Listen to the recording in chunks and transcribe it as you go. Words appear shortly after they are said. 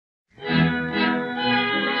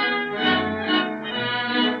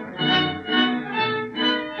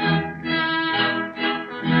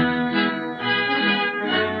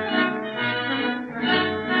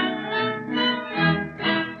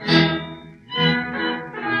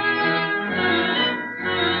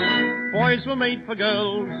Boys were made for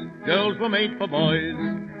girls, girls were made for boys,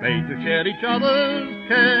 made to share each other's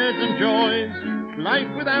cares and joys.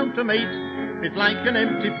 Life without a mate is like an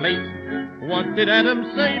empty plate. What did Adam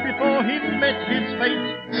say before he met his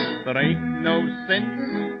fate? There ain't no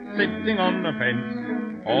sense sitting on a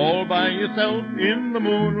fence all by yourself in the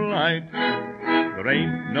moonlight. There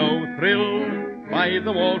ain't no thrill by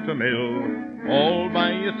the water mill all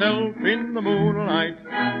by yourself in the moonlight.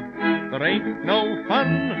 There ain't no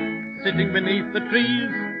fun sitting beneath the trees,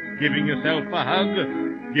 giving yourself a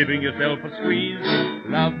hug, giving yourself a squeeze.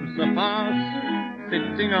 Love's a farce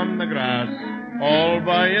sitting on the grass all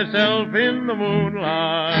by yourself in the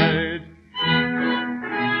moonlight.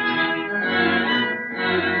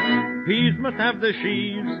 He's must have the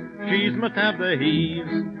she's must have the he's,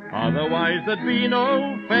 otherwise there'd be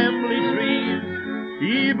no family trees.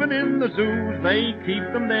 Even in the zoos they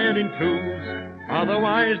keep them there in twos,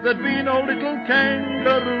 otherwise there'd be no little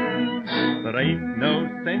kangaroos. There ain't no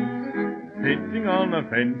sense sitting on a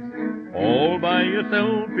fence all by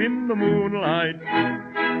yourself in the moonlight.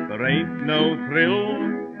 There ain't no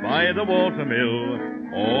thrill by the watermill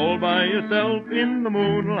all by yourself in the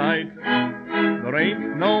moonlight. There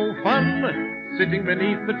ain't no fun sitting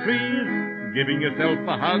beneath the trees, giving yourself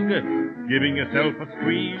a hug, giving yourself a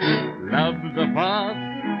squeeze. Love's a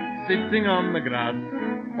farce sitting on the grass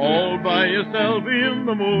all by yourself in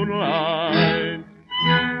the moonlight.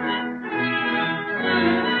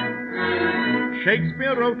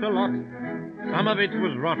 Shakespeare wrote a lot, some of it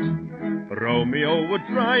was rot. Romeo would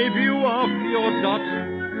drive you off your dot.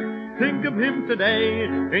 Think of him today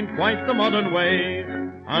in quite the modern way.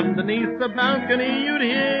 Underneath the balcony you'd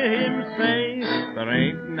hear him say, there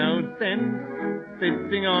ain't no sense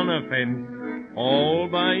sitting on a fence all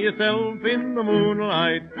by yourself in the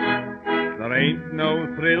moonlight. There ain't no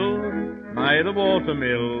thrill by the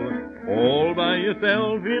watermill all by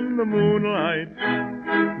yourself in the moonlight.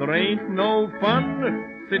 There ain't no fun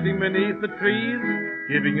sitting beneath the trees,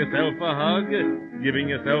 giving yourself a hug, giving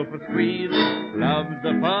yourself a squeeze. Love's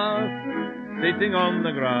a farce sitting on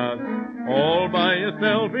the grass all by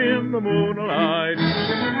yourself in the moonlight.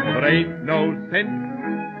 There ain't no sense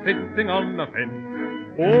sitting on the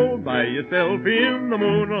fence all by yourself in the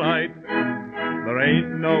moonlight. There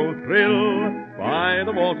ain't no thrill by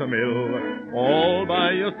the watermill all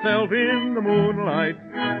by yourself in the moonlight.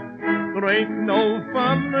 There ain't no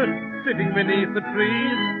fun sitting beneath the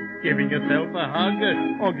trees, giving yourself a hug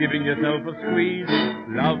or giving yourself a squeeze.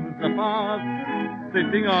 Love's a farce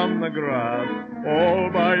sitting on the grass all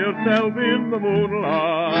by yourself in the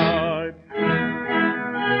moonlight.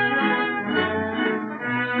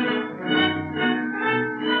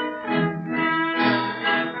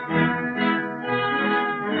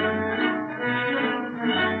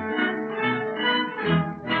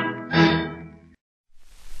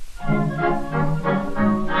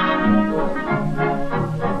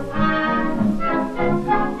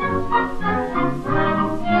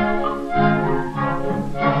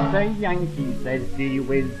 The Yankee says, gee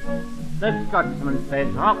whiz, the Scotsman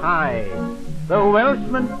says, hock-high, the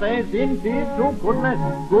Welshman says, indeed to goodness,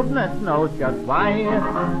 goodness knows just why.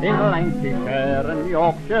 In Lancashire and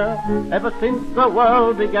Yorkshire, ever since the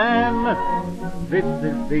world began, this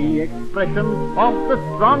is the expression of the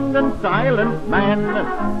strong and silent man.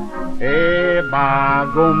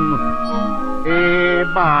 Bagum,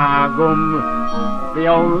 bagum. The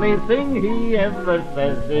only thing he ever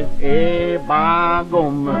says is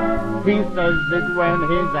bagum. He says it when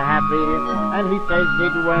he's happy, and he says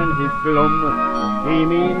it when he's glum. He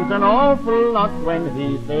means an awful lot when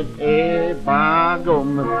he says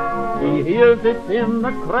bagum. He hears it in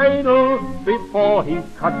the cradle before he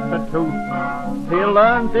cuts a tooth. He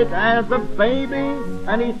learns it as a baby,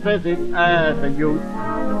 and he says it as a youth.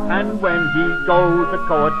 And when he goes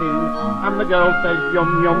a-courting, and the girl says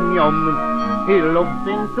yum, yum, yum, he looks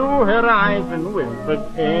into her eyes and whispers,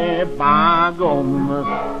 bagum.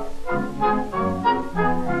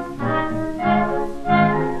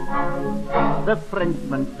 The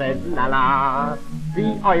Frenchman says la la,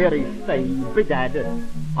 the Irish say bedad.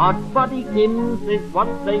 Odd bodykins is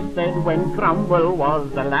what they said when Cromwell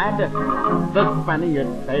was a lad. The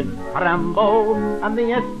Spaniard says Rambo, and the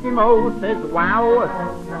Eskimo says wow.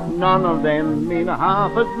 None of them mean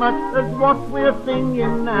half as much as what we're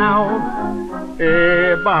singing now.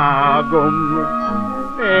 Bagum,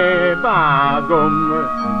 bagum.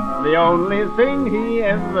 The only thing he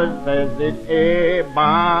ever says is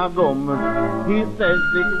bagum. He says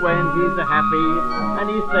it when he's happy, and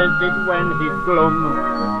he says it when he's glum.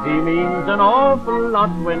 He means an awful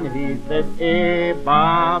lot when he says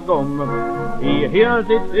bagum. He hears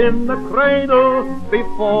it in the cradle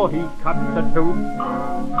before he cuts a tooth.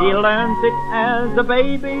 He learns it as a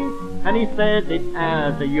baby, and he says it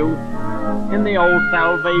as a youth. In the old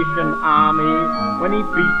Salvation Army, when he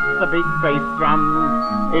beats the big bass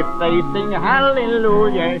drums, if they sing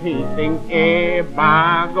hallelujah, he sings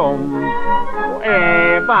bagum,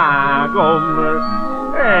 bagum,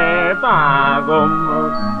 bagum.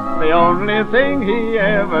 The only thing he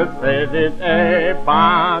ever says is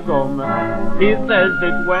bagum. He says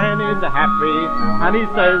it when he's happy, and he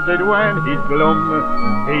says it when he's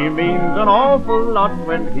glum. He means an awful lot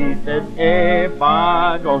when he says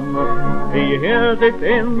bagum. He hears it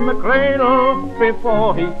in the cradle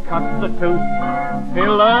before he cuts a tooth. He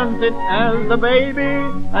learns it as a baby,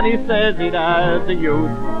 and he says it as a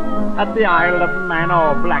youth. At the Isle of Man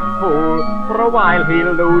or Blackpool, for a while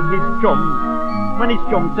he'll lose his chum. When his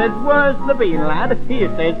chum says, "Where's the bean, lad?" he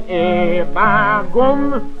says,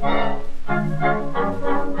 bagum.